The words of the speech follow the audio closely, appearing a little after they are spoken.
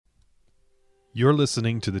You're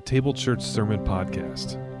listening to the Table Church Sermon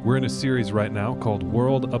Podcast. We're in a series right now called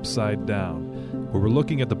World Upside Down, where we're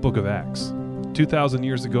looking at the book of Acts. 2,000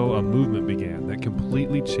 years ago, a movement began that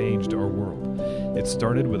completely changed our world. It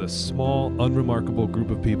started with a small, unremarkable group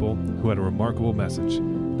of people who had a remarkable message,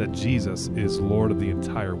 that Jesus is Lord of the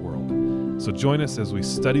entire world. So join us as we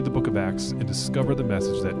study the book of Acts and discover the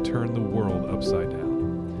message that turned the world upside down.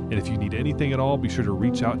 And if you need anything at all, be sure to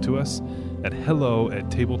reach out to us at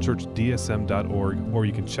hello@tablechurchdsm.org, or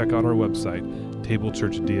you can check out our website,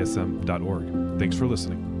 tablechurchdsm.org. Thanks for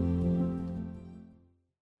listening.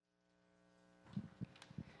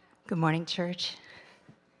 Good morning, church.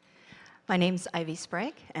 My name's Ivy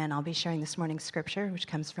Sprague, and I'll be sharing this morning's scripture, which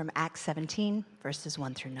comes from Acts 17, verses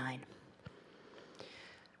 1 through 9.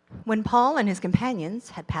 When Paul and his companions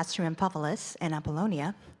had passed through Amphipolis and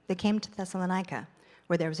Apollonia, they came to Thessalonica,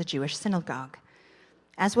 where there was a Jewish synagogue.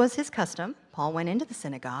 As was his custom, Paul went into the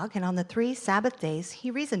synagogue, and on the 3 Sabbath days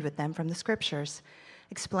he reasoned with them from the scriptures,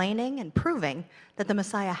 explaining and proving that the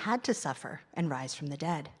Messiah had to suffer and rise from the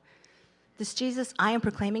dead. "This Jesus I am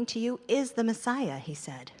proclaiming to you is the Messiah," he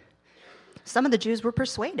said. Some of the Jews were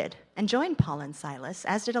persuaded and joined Paul and Silas,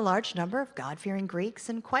 as did a large number of God-fearing Greeks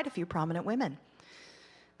and quite a few prominent women.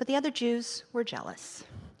 But the other Jews were jealous.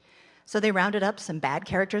 So they rounded up some bad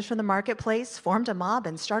characters from the marketplace, formed a mob,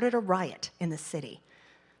 and started a riot in the city.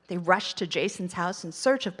 They rushed to Jason's house in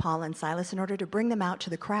search of Paul and Silas in order to bring them out to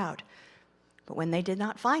the crowd. But when they did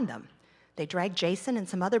not find them, they dragged Jason and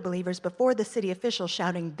some other believers before the city officials,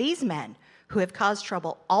 shouting, "These men who have caused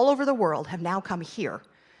trouble all over the world have now come here,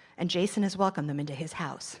 and Jason has welcomed them into his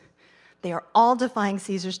house. They are all defying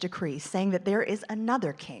Caesar's decree, saying that there is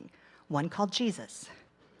another king, one called Jesus."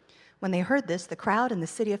 When they heard this, the crowd and the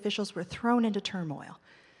city officials were thrown into turmoil.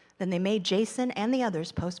 Then they made Jason and the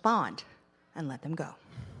others post bond and let them go.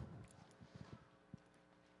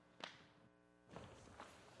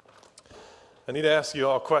 I need to ask you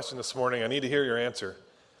all a question this morning. I need to hear your answer.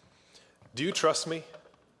 Do you trust me?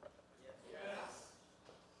 Yes.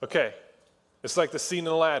 Okay. It's like the scene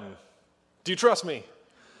in Aladdin. Do you trust me?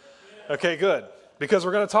 Yes. Okay, good. Because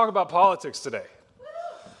we're going to talk about politics today.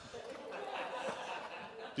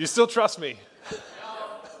 Do you still trust me?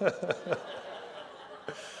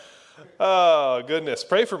 Oh, goodness.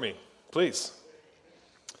 Pray for me, please.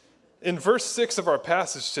 In verse 6 of our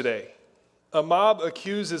passage today, a mob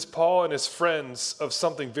accuses Paul and his friends of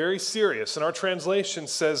something very serious. And our translation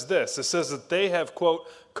says this. It says that they have, quote,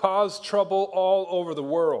 caused trouble all over the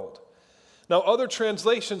world. Now, other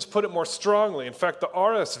translations put it more strongly. In fact, the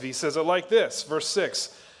RSV says it like this, verse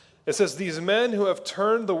 6. It says, "These men who have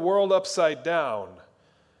turned the world upside down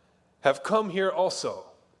have come here also."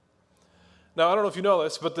 Now, I don't know if you know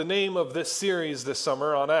this, but the name of this series this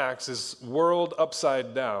summer on Acts is World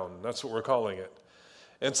Upside Down. That's what we're calling it.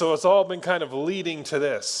 And so it's all been kind of leading to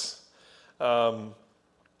this. Listen,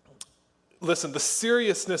 the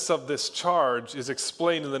seriousness of this charge is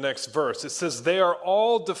explained in the next verse. It says, "They are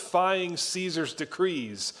all defying Caesar's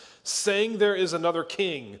decrees, saying there is another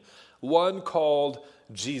king, one called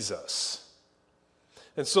Jesus."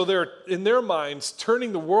 And so they're, in their minds,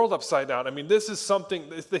 turning the world upside down. I mean, this is something,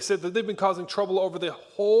 they said that they've been causing trouble over the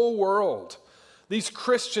whole world. These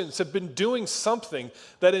Christians have been doing something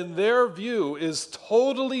that in their view is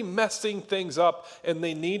totally messing things up, and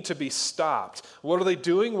they need to be stopped. What are they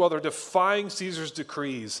doing? Well, they're defying Caesar's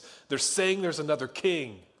decrees. They're saying there's another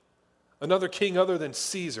king other than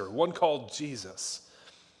Caesar, one called Jesus.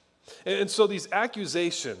 And so these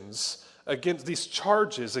accusations against, these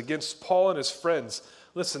charges against Paul and his friends,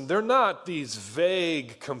 listen, they're not these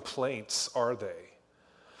vague complaints, are they?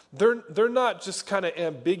 They're not just kind of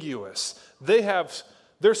ambiguous.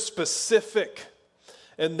 They're specific,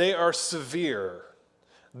 and they are severe.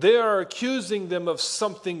 They are accusing them of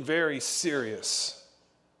something very serious.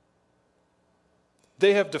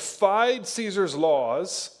 They have defied Caesar's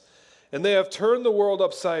laws, and they have turned the world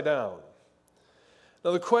upside down.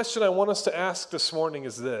 Now, the question I want us to ask this morning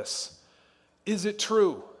is this: is it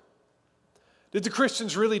true? Did the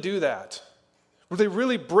Christians really do that? Were they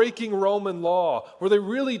really breaking Roman law? Were they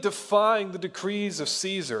really defying the decrees of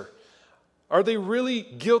Caesar? Are they really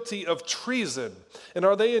guilty of treason? And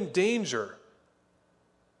are they in danger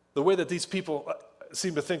the way that these people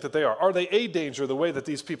seem to think that they are? Are they a danger the way that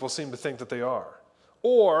these people seem to think that they are?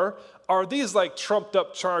 Or are these like trumped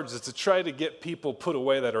up charges to try to get people put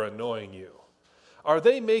away that are annoying you? Are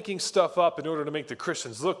they making stuff up in order to make the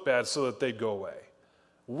Christians look bad so that they'd go away?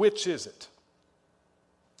 Which is it?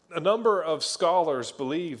 A number of scholars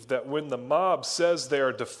believe that when the mob says they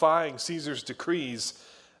are defying Caesar's decrees,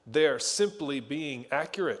 they are simply being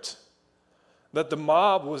accurate. That the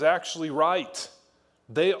mob was actually right.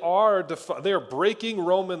 They are breaking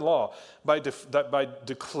Roman law by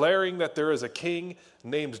declaring that there is a king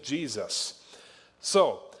named Jesus.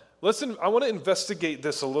 So, listen, I want to investigate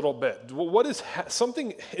this a little bit. What is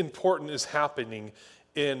something important is happening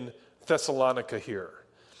in Thessalonica here.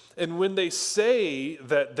 And when they say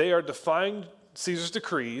that they are defying Caesar's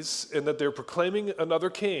decrees and that they're proclaiming another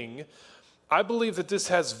king, I believe that this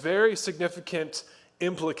has very significant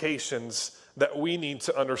implications that we need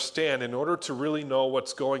to understand in order to really know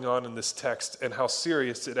what's going on in this text and how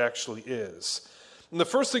serious it actually is. And the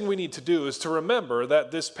first thing we need to do is to remember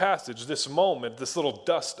that this passage, this moment, this little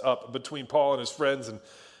dust up between Paul and his friends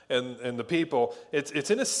and the people,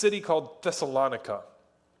 it's in a city called Thessalonica,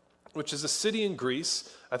 which is a city in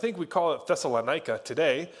Greece. I think we call it Thessalonica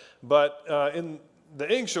today, but in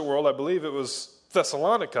the ancient world, I believe it was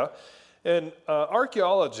Thessalonica. And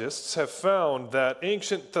archaeologists have found that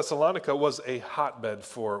ancient Thessalonica was a hotbed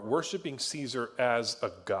for worshiping Caesar as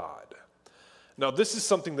a god. Now, this is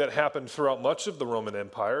something that happened throughout much of the Roman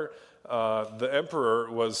Empire. The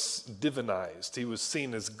emperor was divinized. He was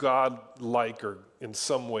seen as god-like or in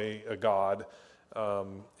some way a god.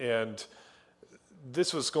 And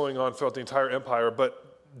this was going on throughout the entire empire.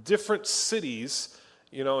 But different cities,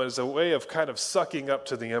 as a way of kind of sucking up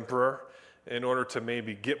to the emperor, in order to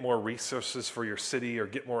maybe get more resources for your city or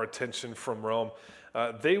get more attention from Rome,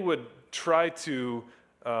 they would try to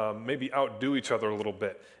maybe outdo each other a little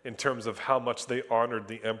bit in terms of how much they honored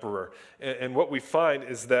the emperor. And what we find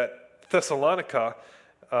is that Thessalonica,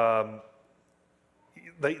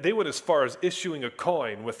 they went as far as issuing a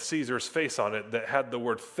coin with Caesar's face on it that had the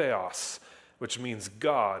word theos, which means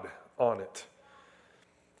God, on it.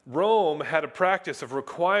 Rome had a practice of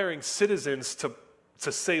requiring citizens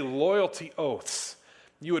to say loyalty oaths.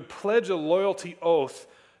 You would pledge a loyalty oath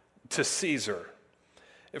to Caesar.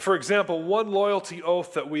 For example, one loyalty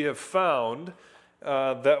oath that we have found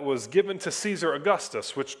that was given to Caesar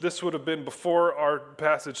Augustus, which this would have been before our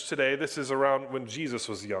passage today. This is around when Jesus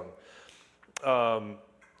was young. To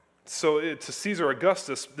Caesar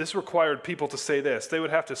Augustus, this required people to say this. They would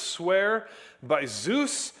have to swear by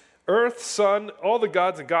Zeus, Earth, Sun, all the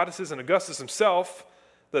gods and goddesses, and Augustus himself,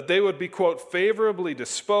 that they would be, quote, favorably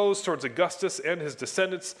disposed towards Augustus and his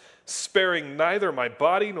descendants, sparing neither my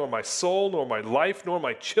body, nor my soul, nor my life, nor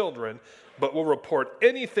my children, but will report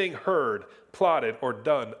anything heard, plotted, or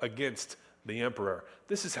done against the emperor.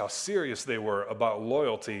 This is how serious they were about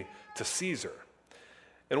loyalty to Caesar.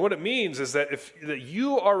 And what it means is that that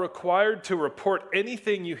you are required to report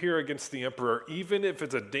anything you hear against the emperor, even if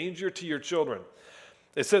it's a danger to your children.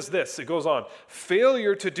 It says this, it goes on,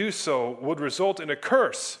 failure to do so would result in a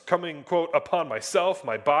curse coming, quote, upon myself,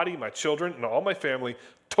 my body, my children, and all my family,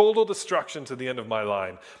 total destruction to the end of my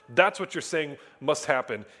line. That's what you're saying must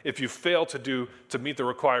happen if you fail to meet the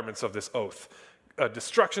requirements of this oath.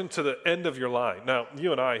 Destruction to the end of your line. Now,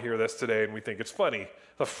 you and I hear this today and we think it's funny.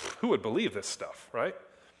 Who would believe this stuff, right?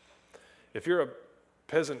 If you're a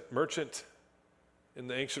peasant merchant in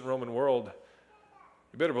the ancient Roman world,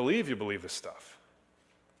 you better believe you believe this stuff.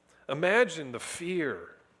 Imagine the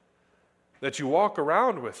fear that you walk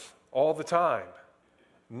around with all the time,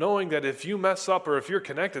 knowing that if you mess up or if you're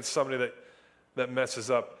connected to somebody that messes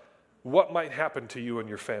up, what might happen to you and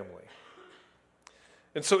your family.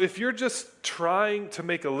 And so if you're just trying to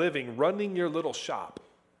make a living running your little shop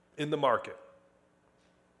in the market,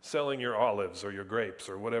 selling your olives or your grapes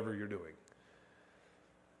or whatever you're doing,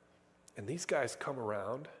 and these guys come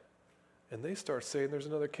around and they start saying there's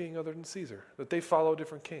another king other than Caesar, that they follow a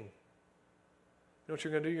different king. You know what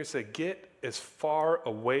you're going to do? You're going to say, get as far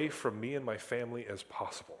away from me and my family as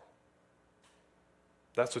possible.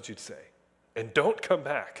 That's what you'd say. And don't come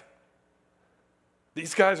back.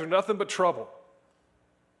 These guys are nothing but trouble.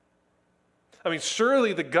 I mean,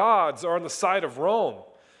 surely the gods are on the side of Rome.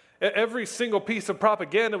 Every single piece of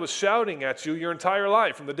propaganda was shouting at you your entire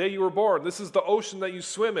life from the day you were born. This is the ocean that you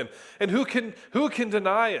swim in. And who can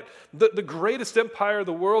deny it? The greatest empire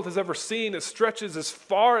the world has ever seen, it stretches as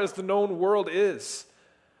far as the known world is.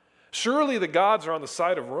 Surely the gods are on the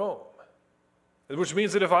side of Rome, which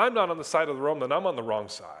means that if I'm not on the side of Rome, then I'm on the wrong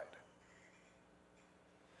side.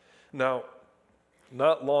 Now,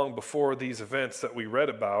 not long before these events that we read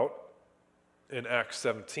about in Acts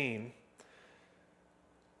 17,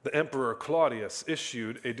 the Emperor Claudius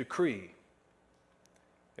issued a decree.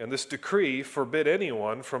 And this decree forbid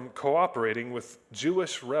anyone from cooperating with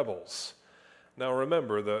Jewish rebels. Now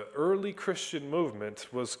remember, the early Christian movement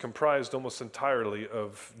was comprised almost entirely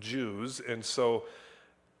of Jews, and so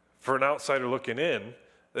for an outsider looking in,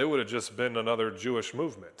 they would have just been another Jewish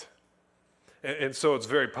movement. And so it's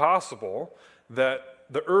very possible that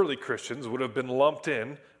the early Christians would have been lumped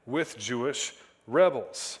in with Jewish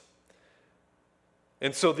rebels.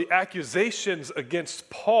 And so the accusations against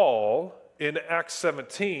Paul in Acts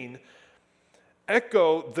 17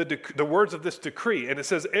 echo the words of this decree. And it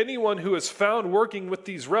says, anyone who is found working with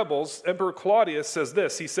these rebels, Emperor Claudius says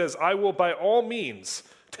this, he says, I will by all means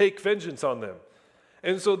take vengeance on them.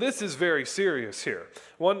 And so this is very serious here.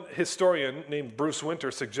 One historian named Bruce Winter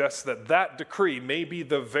suggests that that decree may be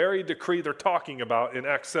the very decree they're talking about in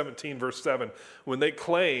Acts 17, verse 7. When they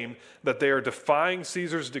claim that they are defying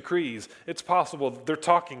Caesar's decrees, it's possible that they're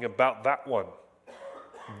talking about that one.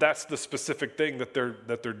 That's the specific thing that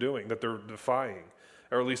they're doing, that they're defying,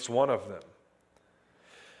 or at least one of them.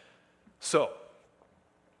 So,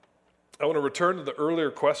 I want to return to the earlier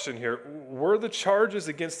question here. Were the charges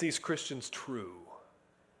against these Christians true?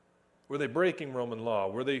 Were they breaking Roman law?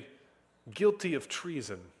 Were they guilty of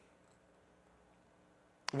treason?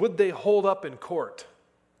 Would they hold up in court?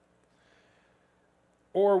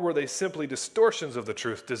 Or were they simply distortions of the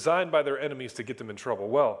truth designed by their enemies to get them in trouble?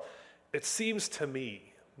 Well, it seems to me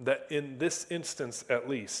that in this instance at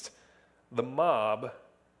least, the mob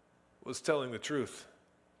was telling the truth.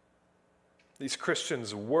 These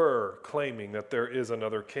Christians were claiming that there is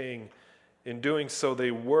another king. In doing so,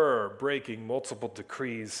 they were breaking multiple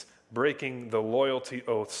decrees, breaking the loyalty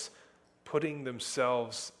oaths, putting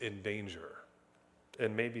themselves in danger,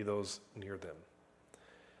 and maybe those near them.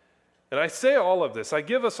 And I say all of this, I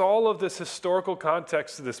give us all of this historical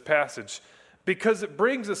context to this passage because it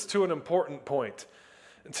brings us to an important point.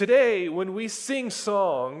 Today, when we sing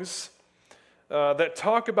songs that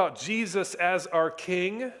talk about Jesus as our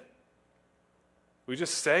King, we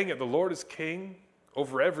just sang it, the Lord is King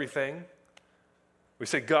over everything. We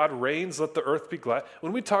say, God reigns, let the earth be glad.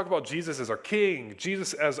 When we talk about Jesus as our King,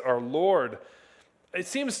 Jesus as our Lord, it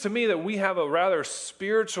seems to me that we have a rather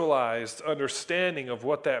spiritualized understanding of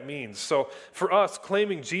what that means. So for us,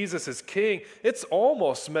 claiming Jesus as King, it's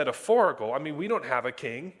almost metaphorical. I mean, we don't have a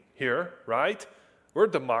king here, right? We're a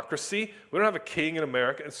democracy. We don't have a king in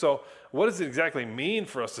America. And so what does it exactly mean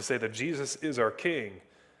for us to say that Jesus is our King?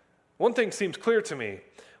 One thing seems clear to me.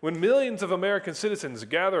 When millions of American citizens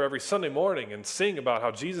gather every Sunday morning and sing about how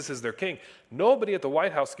Jesus is their King, nobody at the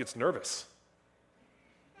White House gets nervous.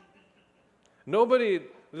 The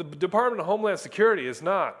Department of Homeland Security is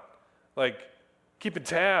not like keeping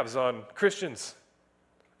tabs on Christians.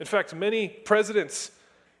 In fact, many presidents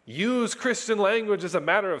use Christian language as a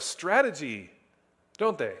matter of strategy,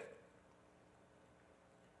 don't they?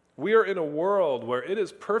 We are in a world where it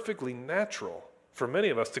is perfectly natural for many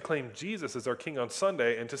of us to claim Jesus as our King on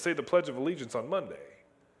Sunday and to say the Pledge of Allegiance on Monday.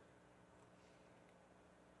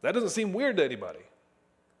 That doesn't seem weird to anybody.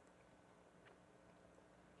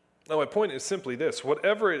 Now, my point is simply this.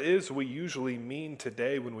 Whatever it is we usually mean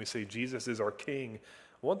today when we say Jesus is our King,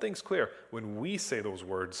 one thing's clear. When we say those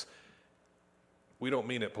words, we don't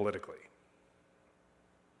mean it politically.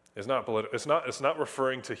 It's not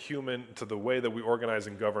referring to the way that we organize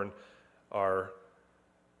and govern our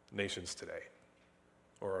nations today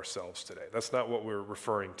or ourselves today. That's not what we're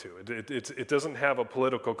referring to. It doesn't have a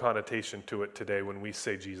political connotation to it today when we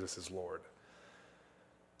say Jesus is Lord.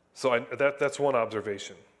 So that's one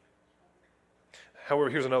observation. However,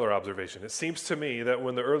 here's another observation. It seems to me that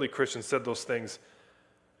when the early Christians said those things,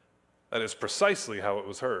 that is precisely how it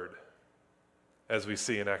was heard, as we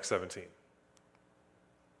see in Acts 17.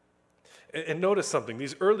 And notice something.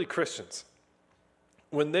 These early Christians,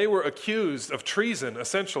 when they were accused of treason,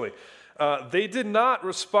 essentially, they did not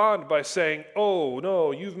respond by saying, oh,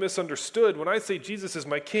 no, you've misunderstood. When I say Jesus is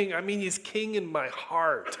my King, I mean he's King in my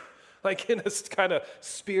heart. Like in a kind of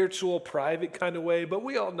spiritual, private kind of way. But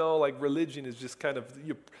we all know like religion is just kind of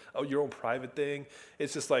your own private thing.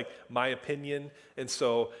 It's just like my opinion, and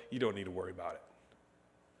so you don't need to worry about it.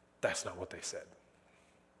 That's not what they said.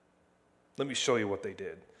 Let me show you what they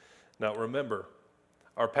did. Now remember,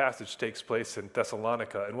 our passage takes place in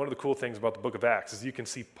Thessalonica, and one of the cool things about the book of Acts is you can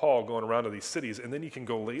see Paul going around to these cities, and then you can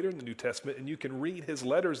go later in the New Testament and you can read his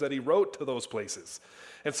letters that he wrote to those places.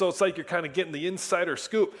 And so it's like you're kind of getting the insider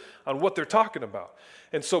scoop on what they're talking about.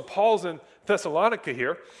 And so Paul's in Thessalonica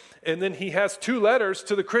here, and then he has 2 letters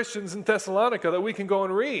to the Christians in Thessalonica that we can go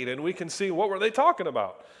and read, and we can see what were they talking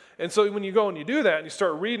about. And so when you go and you do that, and you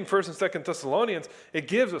start reading 1st and 2nd Thessalonians, it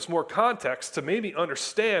gives us more context to maybe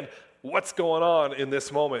understand what's going on in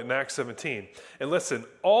this moment in Acts 17. And listen,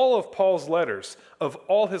 all of Paul's letters, of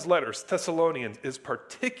all his letters, Thessalonians is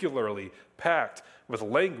particularly packed with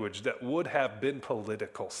language that would have been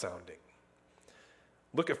political sounding.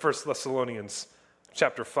 Look at 1 Thessalonians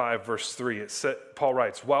chapter 5, verse 3. Paul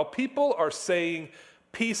writes, while people are saying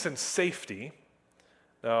peace and safety,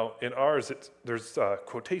 now in ours there's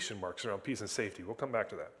quotation marks around peace and safety. We'll come back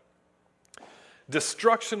to that.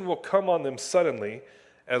 Destruction will come on them suddenly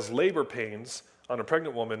as labor pains on a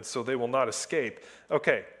pregnant woman, so they will not escape.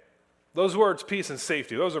 Okay, those words, peace and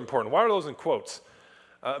safety, those are important. Why are those in quotes?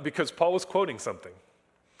 Because Paul was quoting something.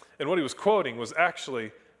 And what he was quoting was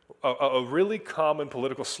actually a really common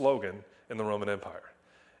political slogan in the Roman Empire.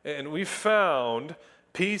 And we found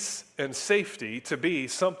peace and safety to be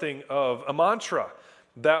something of a mantra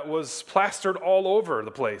that was plastered all over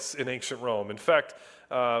the place in ancient Rome. In fact,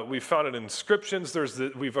 we found it in inscriptions.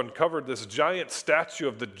 We've uncovered this giant statue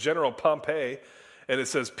of the General Pompey, and it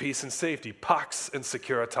says peace and safety, pax and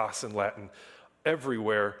securitas in Latin,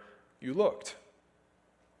 everywhere you looked.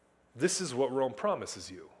 This is what Rome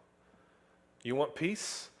promises you. You want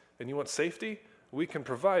peace and you want safety? We can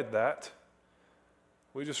provide that.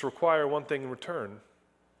 We just require one thing in return: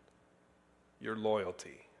 your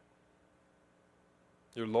loyalty.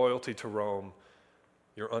 Your loyalty to Rome,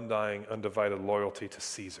 your undying, undivided loyalty to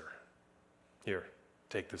Caesar. Here,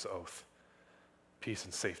 take this oath. Peace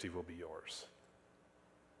and safety will be yours.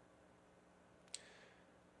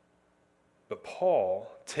 But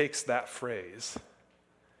Paul takes that phrase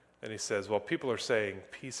and he says, well, people are saying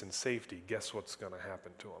peace and safety. Guess what's going to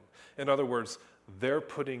happen to them? In other words, they're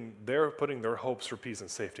putting their hopes for peace and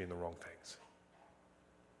safety in the wrong things.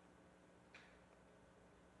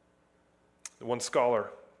 One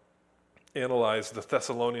scholar analyzed the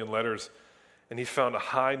Thessalonian letters, and he found a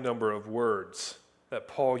high number of words that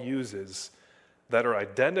Paul uses that are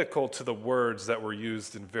identical to the words that were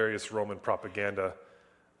used in various Roman propaganda,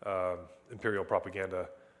 imperial propaganda,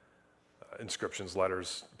 inscriptions,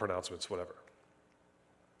 letters, pronouncements, whatever.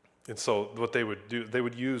 And so what they would do, they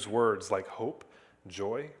would use words like hope,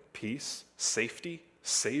 joy, peace, safety,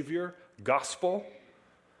 savior, gospel.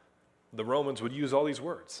 The Romans would use all these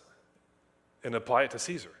words and apply it to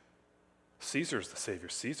Caesar. Caesar's the savior.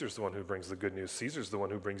 Caesar's the one who brings the good news. Caesar's the one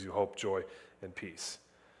who brings you hope, joy, and peace.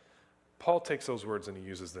 Paul takes those words and he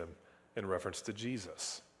uses them in reference to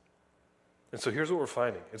Jesus. And so here's what we're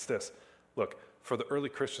finding. It's this. Look, for the early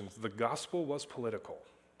Christians, the gospel was political.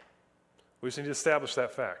 We just need to establish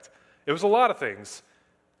that fact. It was a lot of things.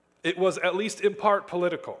 It was at least in part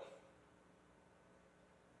political.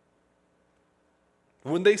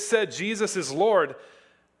 When they said Jesus is Lord,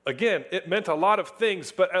 again, it meant a lot of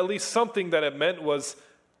things, but at least something that it meant was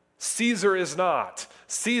Caesar is not.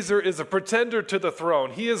 Caesar is a pretender to the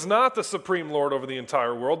throne. He is not the supreme Lord over the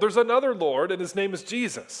entire world. There's another Lord, and his name is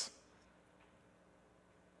Jesus.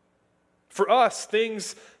 For us,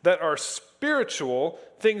 things that are spiritual,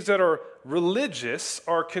 things that are religious,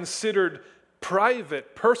 are considered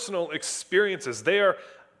private, personal experiences. They are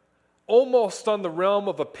almost on the realm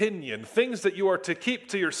of opinion, things that you are to keep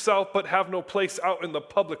to yourself but have no place out in the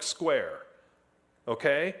public square.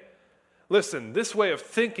 Okay? Listen, this way of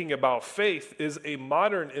thinking about faith is a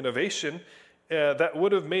modern innovation that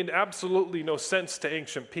would have made absolutely no sense to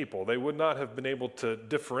ancient people. They would not have been able to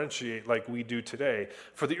differentiate like we do today.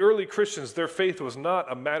 For the early Christians, their faith was not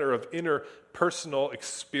a matter of interpersonal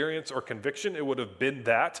experience or conviction. It would have been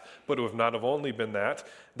that, but it would not have only been that.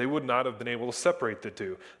 They would not have been able to separate the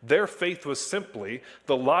two. Their faith was simply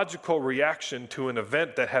the logical reaction to an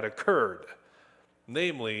event that had occurred,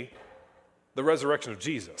 namely the resurrection of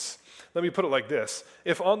Jesus. Let me put it like this.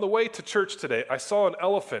 If on the way to church today I saw an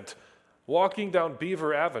elephant walking down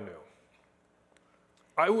Beaver Avenue,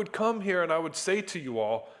 I would come here and I would say to you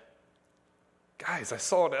all, guys, I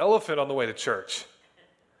saw an elephant on the way to church.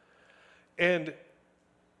 And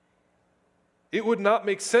it would not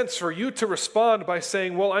make sense for you to respond by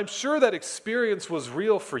saying, well, I'm sure that experience was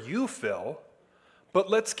real for you, Phil, but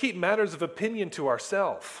let's keep matters of opinion to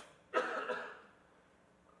ourselves.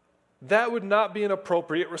 That would not be an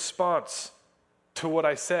appropriate response to what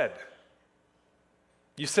I said.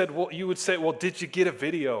 You would say, well, did you get a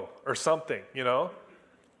video or something, you know?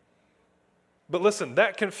 But listen,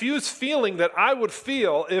 that confused feeling that I would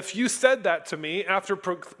feel if you said that to me after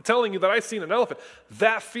telling you that I've seen an elephant,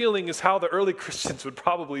 that feeling is how the early Christians would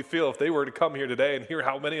probably feel if they were to come here today and hear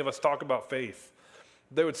how many of us talk about faith.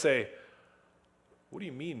 They would say, what do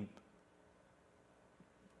you mean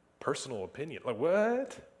personal opinion? Like,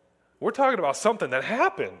 what? We're talking about something that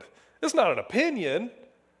happened. It's not an opinion.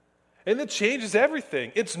 And it changes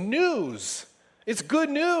everything. It's news. It's good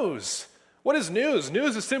news. What is news?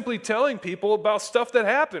 News is simply telling people about stuff that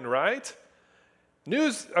happened, right?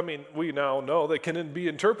 News, I mean, we now know that can be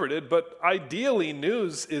interpreted, but ideally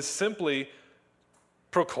news is simply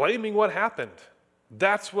proclaiming what happened.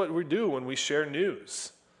 That's what we do when we share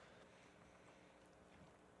news.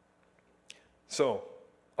 So,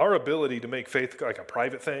 our ability to make faith like a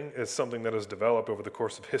private thing is something that has developed over the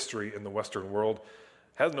course of history in the Western world.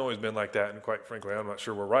 Hasn't always been like that, and quite frankly, I'm not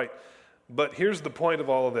sure we're right. But here's the point of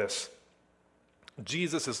all of this.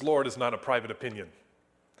 Jesus is Lord is not a private opinion.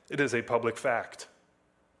 It is a public fact.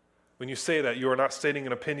 When you say that, you are not stating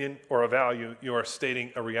an opinion or a value, you are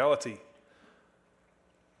stating a reality.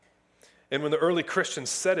 And when the early Christians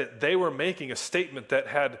said it, they were making a statement that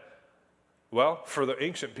had, well, for the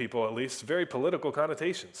ancient people at least, very political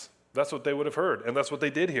connotations. That's what they would have heard, and that's what they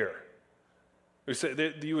did here.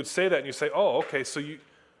 You would say that, and you say, oh, okay,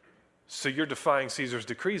 so you're defying Caesar's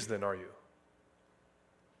decrees then, are you?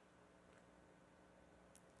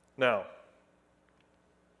 Now,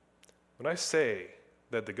 when I say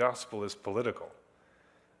that the gospel is political,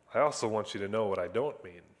 I also want you to know what I don't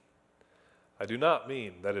mean. I do not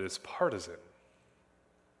mean that it is partisan.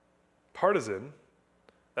 Partisan,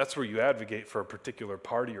 that's where you advocate for a particular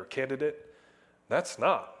party or candidate. That's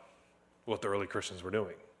not what the early Christians were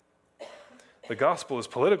doing. The gospel is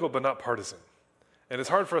political but not partisan. And it's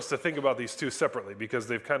hard for us to think about these two separately because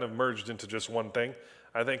they've kind of merged into just one thing,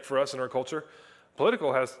 I think, for us in our culture.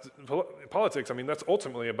 Politics, I mean, that's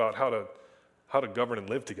ultimately about how to govern and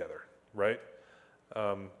live together, right?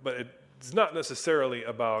 But it's not necessarily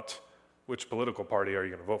about which political party are you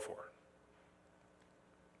going to vote for.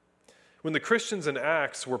 When the Christians in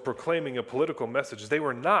Acts were proclaiming a political message, they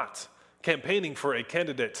were not campaigning for a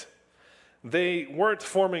candidate. They weren't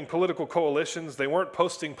forming political coalitions. They weren't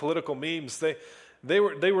posting political memes.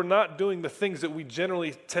 They were not doing the things that we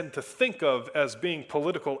generally tend to think of as being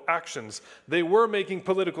political actions. They were making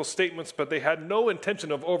political statements, but they had no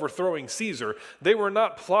intention of overthrowing Caesar. They were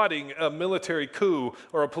not plotting a military coup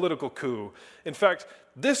or a political coup. In fact,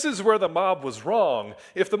 this is where the mob was wrong.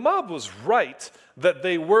 If the mob was right that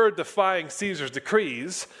they were defying Caesar's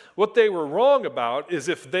decrees, what they were wrong about is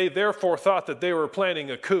if they therefore thought that they were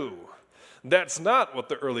planning a coup. That's not what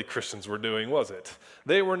the early Christians were doing, was it?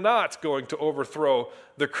 They were not going to overthrow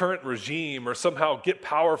the current regime or somehow get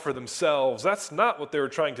power for themselves. That's not what they were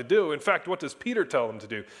trying to do. In fact, what does Peter tell them to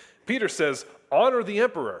do? Peter says, honor the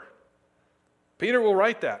emperor. Peter will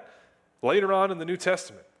write that later on in the New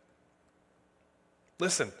Testament.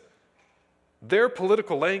 Listen, their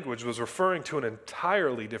political language was referring to an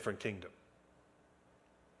entirely different kingdom.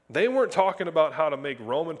 They weren't talking about how to make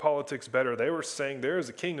Roman politics better. They were saying there is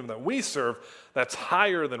a kingdom that we serve that's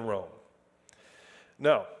higher than Rome.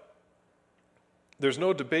 Now, there's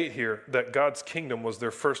no debate here that God's kingdom was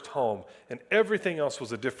their first home and everything else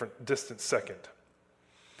was a distant second.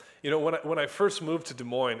 You know, when I first moved to Des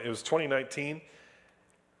Moines, it was 2019,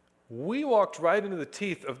 we walked right into the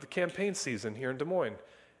teeth of the campaign season here in Des Moines.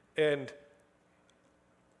 And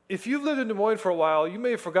if you've lived in Des Moines for a while, you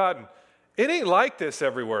may have forgotten, it ain't like this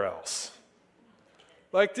everywhere else.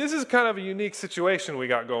 Like, this is kind of a unique situation we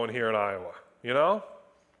got going here in Iowa, you know?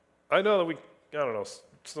 I know that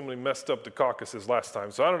somebody messed up the caucuses last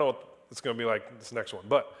time, so I don't know what it's going to be like this next one,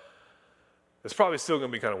 but it's probably still going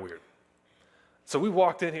to be kind of weird. So we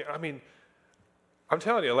walked in here, I mean, I'm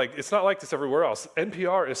telling you, like, it's not like this everywhere else.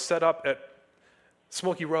 NPR is set up at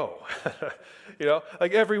Smoky Row, you know?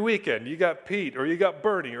 Like, every weekend, you got Pete, or you got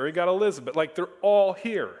Bernie, or you got Elizabeth. Like, they're all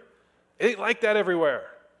here. It ain't like that everywhere.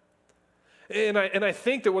 And I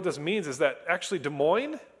think that what this means is that actually Des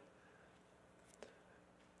Moines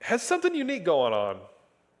has something unique going on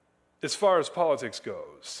as far as politics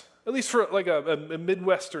goes, at least for like a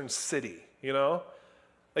Midwestern city, you know?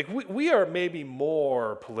 Like we are maybe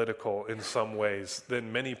more political in some ways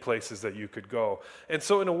than many places that you could go. And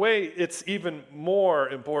so in a way, it's even more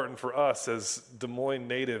important for us as Des Moines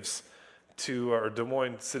natives or Des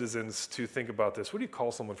Moines citizens to think about this. What do you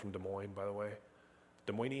call someone from Des Moines, by the way?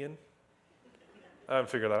 Des Moinesian? I haven't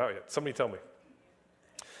figured that out yet. Somebody tell me.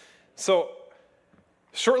 So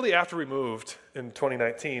shortly after we moved in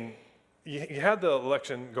 2019, you had the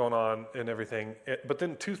election going on and everything, but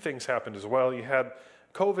then two things happened as well. You had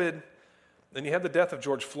COVID, and you had the death of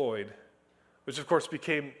George Floyd, which of course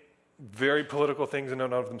became very political things in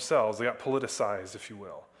and of themselves. They got politicized, if you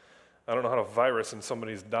will. I don't know how a virus and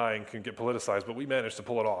somebody's dying can get politicized, but we managed to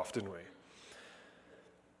pull it off, didn't we?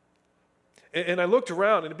 And I looked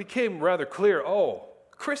around, and it became rather clear,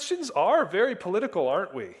 Christians are very political,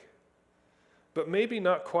 aren't we? But maybe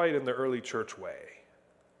not quite in the early church way.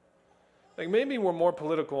 Like maybe we're more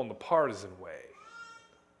political in the partisan way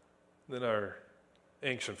than our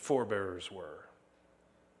ancient forebears were.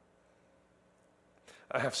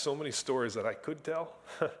 I have so many stories that I could tell,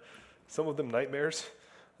 some of them nightmares,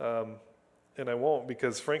 and I won't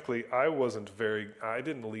because frankly, I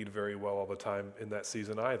didn't lead very well all the time in that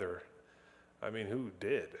season either. I mean, who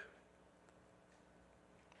did?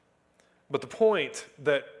 But the point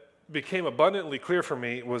that became abundantly clear for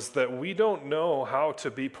me was that we don't know how to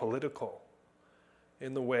be political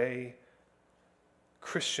in the way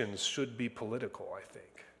Christians should be political, I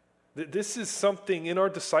think. This is something in our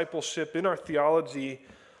discipleship, in our theology,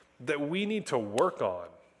 that we need to work on,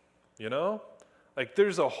 you know? Like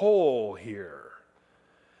there's a hole here.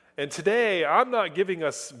 And today, I'm not giving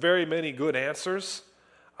us very many good answers.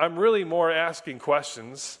 I'm really more asking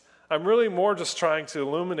questions. I'm really more just trying to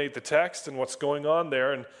illuminate the text and what's going on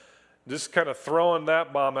there and just kind of throwing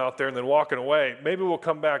that bomb out there and then walking away. Maybe we'll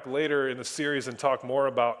come back later in the series and talk more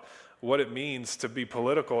about what it means to be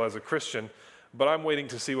political as a Christian, but I'm waiting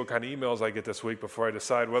to see what kind of emails I get this week before I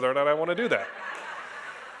decide whether or not I want to do that.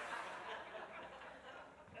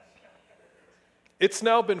 It's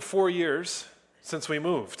now been 4 years since we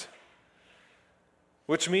moved,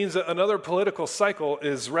 which means that another political cycle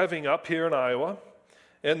is revving up here in Iowa,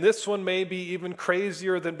 and this one may be even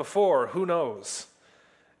crazier than before, who knows?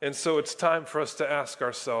 And so it's time for us to ask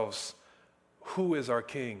ourselves, who is our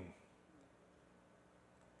king?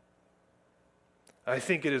 I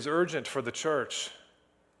think it is urgent for the church.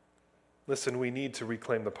 Listen, we need to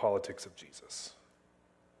reclaim the politics of Jesus.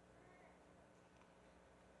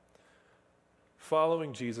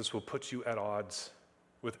 Following Jesus will put you at odds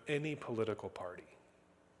with any political party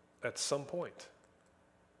at some point.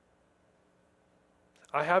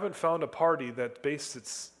 I haven't found a party that based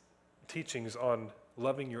its teachings on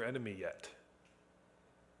loving your enemy yet.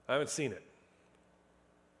 I haven't seen it.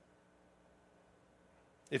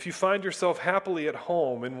 If you find yourself happily at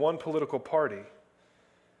home in one political party,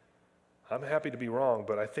 I'm happy to be wrong,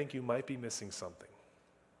 but I think you might be missing something.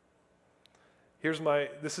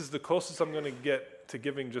 This is the closest I'm going to get to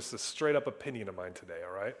giving just a straight up opinion of mine today,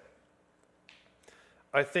 all right?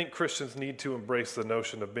 I think Christians need to embrace the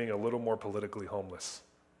notion of being a little more politically homeless.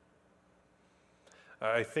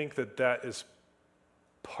 I think that is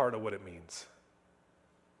part of what it means.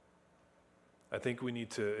 I think we need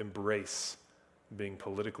to embrace being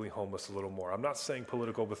politically homeless a little more. I'm not saying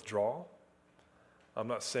political withdrawal. I'm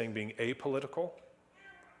not saying being apolitical.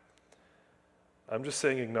 I'm just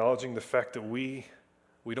saying acknowledging the fact that we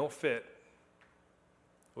don't fit.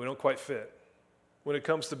 We don't quite fit. When it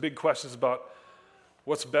comes to big questions about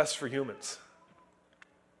what's best for humans,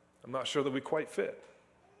 I'm not sure that we quite fit.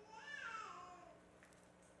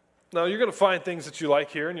 Now, you're going to find things that you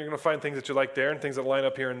like here, and you're going to find things that you like there, and things that line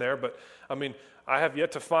up here and there, but, I mean, I have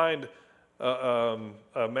yet to find a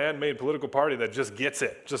man-made political party that just gets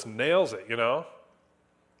it, just nails it, you know?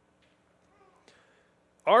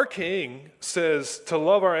 Our King says to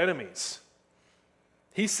love our enemies.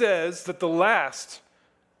 He says that the last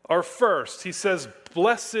are first. He says,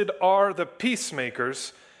 blessed are the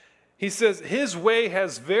peacemakers. He says his way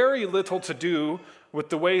has very little to do with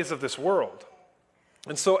the ways of this world.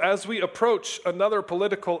 And so as we approach another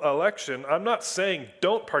political election, I'm not saying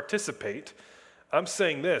don't participate. I'm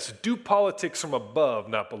saying this, do politics from above,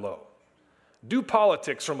 not below. Do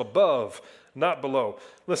politics from above, not below.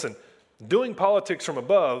 Listen, doing politics from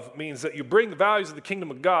above means that you bring the values of the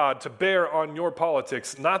kingdom of God to bear on your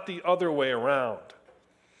politics, not the other way around.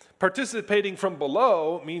 Participating from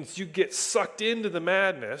below means you get sucked into the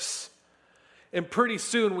madness, and pretty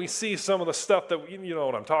soon we see some of the stuff that, you know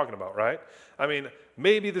what I'm talking about, right? I mean,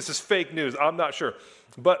 maybe this is fake news, I'm not sure.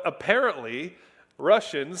 But apparently,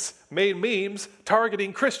 Russians made memes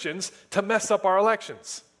targeting Christians to mess up our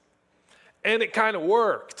elections. And it kind of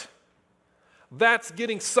worked. That's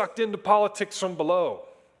getting sucked into politics from below.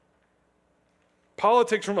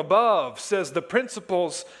 Politics from above says the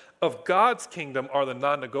principles of God's kingdom are the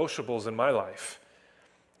non-negotiables in my life.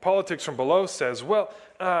 Politics from below says, well,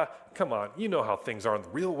 come on, you know how things are in the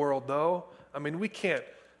real world, though. I mean, we can't,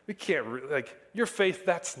 like, your faith,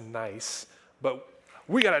 that's nice, but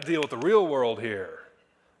we got to deal with the real world here.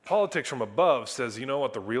 Politics from above says, you know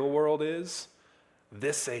what the real world is?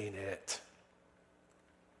 This ain't it.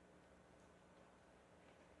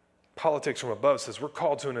 Politics from above says we're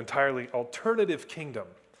called to an entirely alternative kingdom.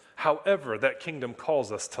 However, that kingdom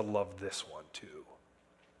calls us to love this one too.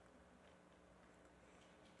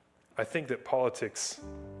 I think that politics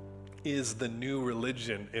is the new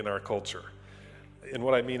religion in our culture. And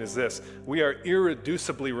what I mean is this, we are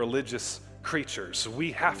irreducibly religious creatures.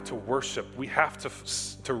 We have to worship. We have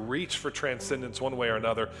to reach for transcendence one way or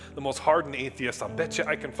another. The most hardened atheists, I'll bet you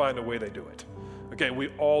I can find a way they do it. Okay, we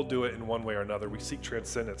all do it in one way or another. We seek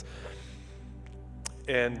transcendence.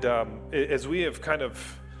 And as we have kind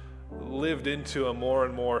of lived into a more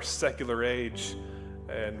and more secular age,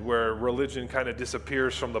 and where religion kind of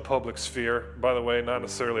disappears from the public sphere, by the way, not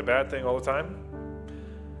necessarily a bad thing all the time,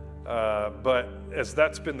 but as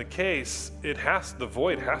that's been the case, the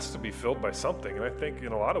void has to be filled by something. And I think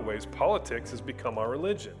in a lot of ways, politics has become our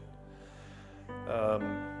religion.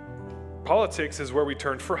 Politics is where we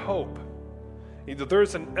turn for hope.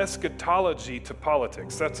 There's an eschatology to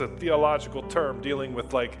politics. That's a theological term dealing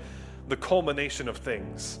with like the culmination of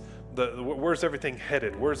things. Where's everything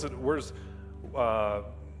headed? Where's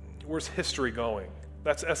history going?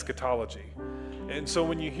 That's eschatology. And so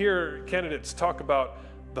when you hear candidates talk about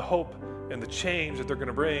the hope and the change that they're going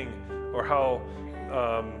to bring, or how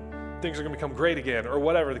things are going to become great again, or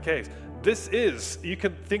whatever the case, you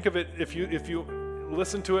can think of it, if you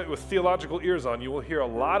listen to it with theological ears on, you will hear a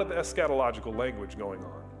lot of eschatological language going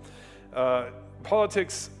on.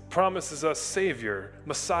 Politics promises us Savior,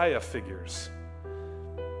 Messiah figures.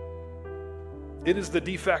 It is the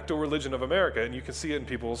de facto religion of America, and you can see it in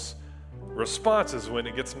people's responses when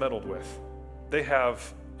it gets meddled with. They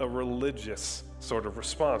have a religious sort of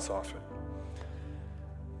response often.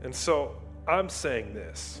 And so I'm saying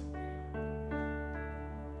this.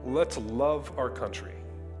 Let's love our country.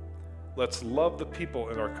 Let's love the people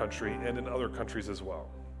in our country and in other countries as well.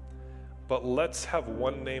 But let's have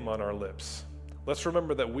one name on our lips. Let's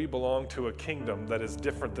remember that we belong to a kingdom that is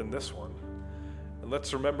different than this one. And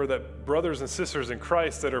let's remember that brothers and sisters in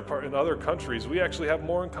Christ that are in other countries, we actually have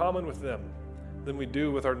more in common with them than we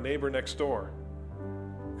do with our neighbor next door.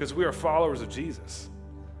 Because we are followers of Jesus.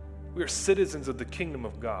 We are citizens of the kingdom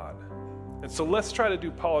of God. And so let's try to do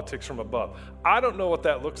politics from above. I don't know what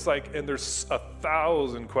that looks like, and there's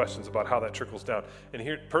 1,000 questions about how that trickles down. And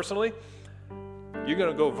here, personally, you're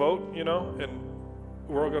going to go vote,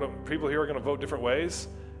 and people here are going to vote different ways,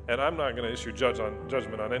 and I'm not going to issue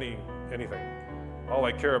judgment on anything. All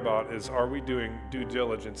I care about is, are we doing due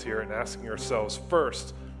diligence here and asking ourselves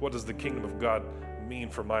first, what does the kingdom of God mean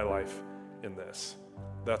for my life in this?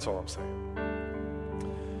 That's all I'm saying.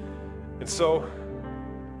 And so,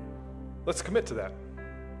 let's commit to that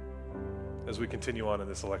as we continue on in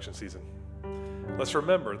this election season. Let's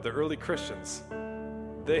remember the early Christians,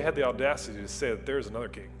 they had the audacity to say that there's another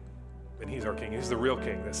king, and he's our king. He's the real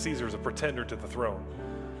king, that Caesar is a pretender to the throne.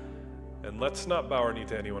 And let's not bow our knee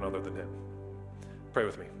to anyone other than him. Pray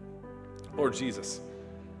with me. Lord Jesus,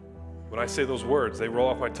 when I say those words, they roll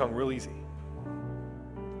off my tongue real easy.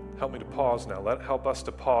 Help me to pause now. Help us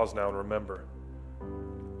to pause now and remember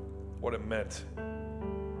what it meant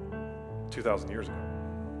 2,000 years ago.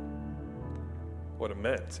 What it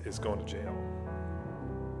meant is going to jail.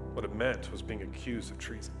 What it meant was being accused of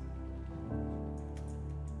treason.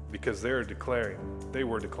 Because they were declaring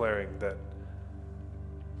that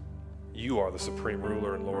you are the supreme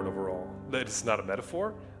ruler and Lord over all. That it's not a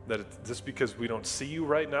metaphor, that just because we don't see you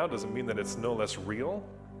right now doesn't mean that it's no less real.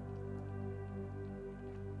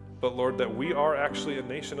 But Lord, that we are actually a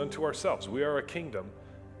nation unto ourselves. We are a kingdom,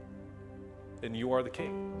 and you are the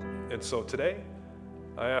king. And so today,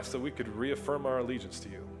 I ask that we could reaffirm our allegiance to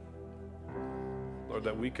you. Lord,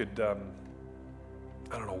 that we could,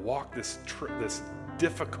 walk this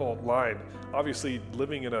difficult line. Obviously,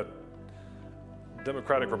 living in a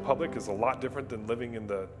democratic republic is a lot different than living in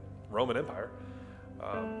the Roman Empire.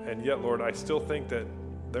 And yet, Lord, I still think that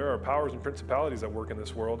there are powers and principalities that work in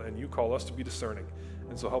this world, and you call us to be discerning.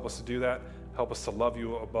 And so help us to do that. Help us to love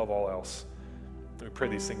you above all else. And we pray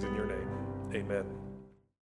these things in your name. Amen.